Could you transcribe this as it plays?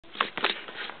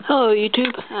Hello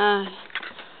YouTube,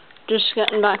 just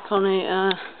getting back on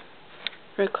a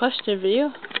requested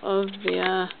video of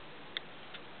the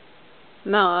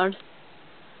Mallard.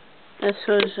 This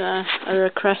was a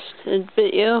requested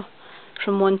video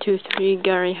from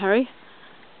 123garryharry.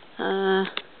 So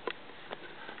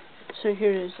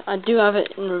here it is. I do have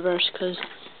it in reverse because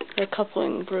the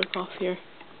coupling broke off here,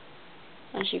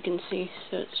 as you can see,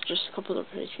 so it's just coupled up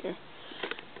right here.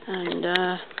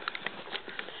 And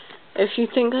if you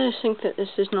think that this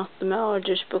is not the Mallard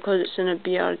just because it's in a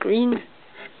BR green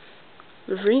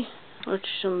livery, which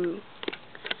some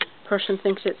person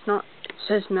thinks it's not, it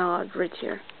says Mallard right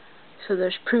here. So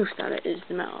there's proof that it is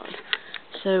the Mallard.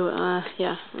 So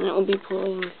yeah, and it will be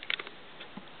pulling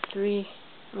two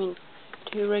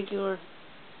regular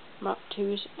Mach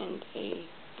 2s and a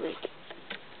brake.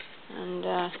 And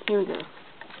here we go.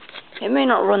 It may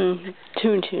not run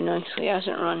too nicely. It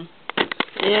hasn't run.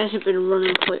 It hasn't been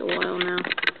running quite a while now.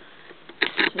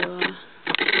 So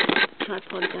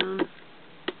tripod down.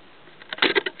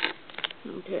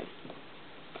 Okay.